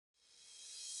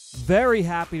Very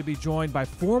happy to be joined by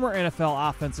former NFL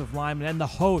offensive lineman and the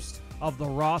host of the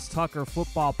Ross Tucker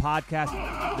Football Podcast.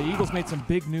 The Eagles made some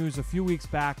big news a few weeks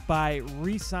back by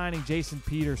re-signing Jason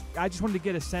Peters. I just wanted to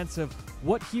get a sense of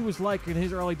what he was like in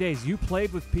his early days. You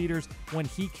played with Peters when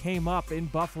he came up in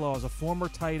Buffalo as a former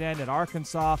tight end at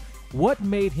Arkansas. What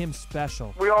made him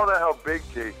special? We all know how big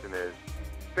Jason is.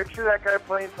 Picture that guy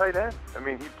playing tight end. I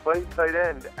mean, he played tight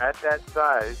end at that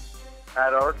size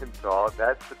at Arkansas.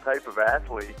 That's the type of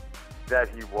athlete that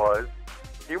he was.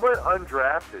 He went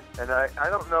undrafted, and I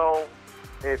don't know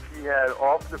if he had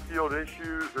off-the-field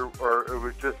issues or it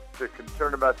was just the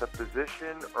concern about the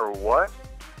position or what,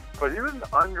 but he was an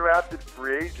undrafted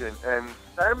free agent, and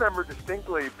I remember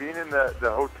distinctly being in the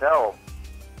hotel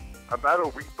about a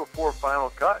week before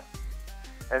final cut,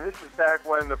 and this is back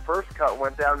when the first cut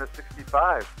went down to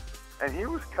 65, and he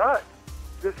was cut,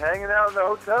 just hanging out in the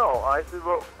hotel. I said,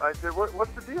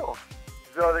 what's the deal?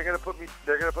 He said, oh, they're gonna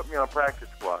put me on practice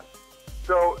squad.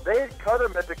 So they had cut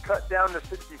him at the cut down to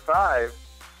 65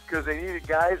 because they needed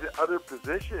guys at other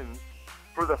positions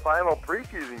for the final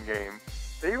preseason game.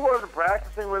 He wasn't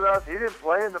practicing with us. He didn't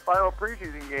play in the final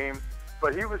preseason game,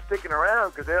 but he was sticking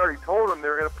around because they already told him they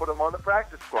were going to put him on the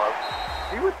practice squad.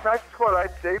 He was practice squad,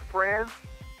 I'd say, Fran,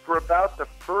 for about the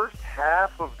first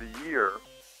half of the year.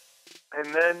 And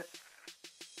then,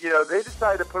 they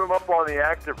decided to put him up on the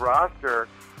active roster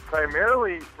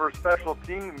primarily for special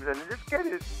teams and just get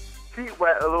his feet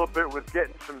wet a little bit with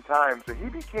getting some time. So he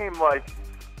became like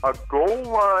a goal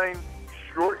line,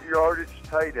 short yardage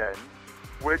tight end,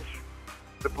 which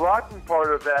the blocking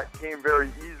part of that came very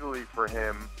easily for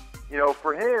him.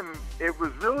 For him, it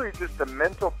was really just the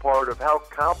mental part of how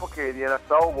complicated the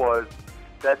NFL was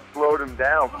that slowed him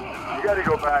down. You got to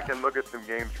go back and look at some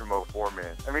games from 04,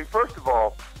 man. I mean, first of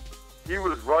all, he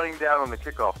was running down on the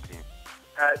kickoff team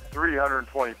at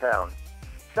 320 pounds.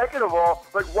 Second of all,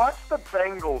 watch the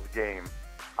Bengals game.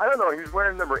 I don't know, he was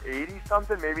wearing number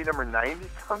 80-something, maybe number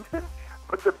 90-something,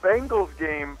 but the Bengals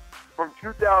game from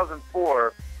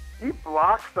 2004, he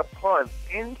blocks the punt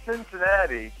in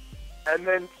Cincinnati and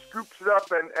then scoops it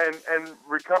up and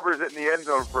recovers it in the end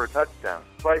zone for a touchdown.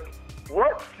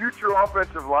 What future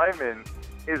offensive lineman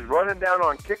is running down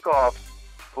on kickoffs,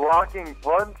 blocking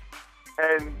punts,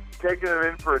 and taking them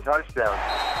in for a touchdown?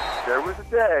 There was a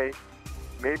day,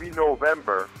 maybe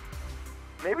November,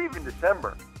 maybe even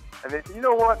December, and they said, you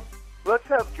know what, let's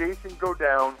have Jason go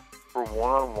down for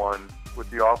one-on-one with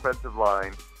the offensive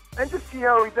line and just see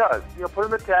how he does. Put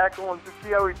him at tackle and just see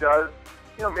how he does.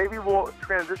 Maybe we'll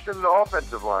transition to the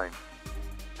offensive line.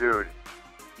 Dude,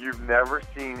 you've never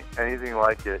seen anything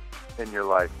like it in your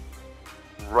life.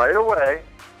 Right away,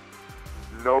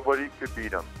 nobody could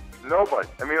beat him. Nobody.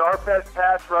 I mean, our best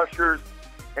pass rushers,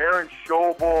 Aaron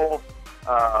Schobel,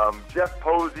 Jeff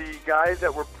Posey, guys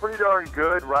that were pretty darn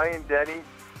good, Ryan Denny,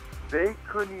 they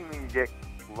couldn't even get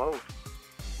close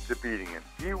to beating him.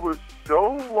 He was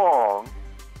so long,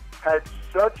 had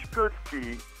such good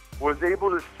feet, was able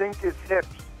to sink his hips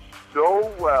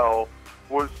so well,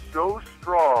 was so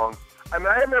strong. I mean,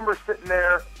 I remember sitting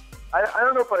there, I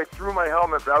don't know if I threw my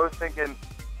helmet, but I was thinking,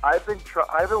 I've been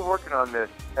working on this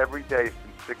every day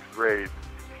since 6th grade.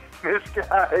 This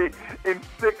guy, in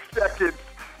 6 seconds,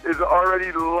 is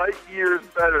already light years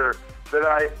better than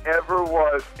I ever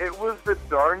was. It was the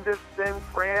darndest thing,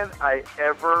 Fran, I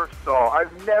ever saw.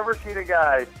 I've never seen a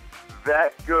guy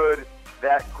that good,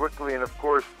 that quickly, and of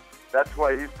course, that's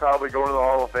why he's probably going to the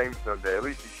Hall of Fame someday. At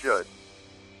least he should.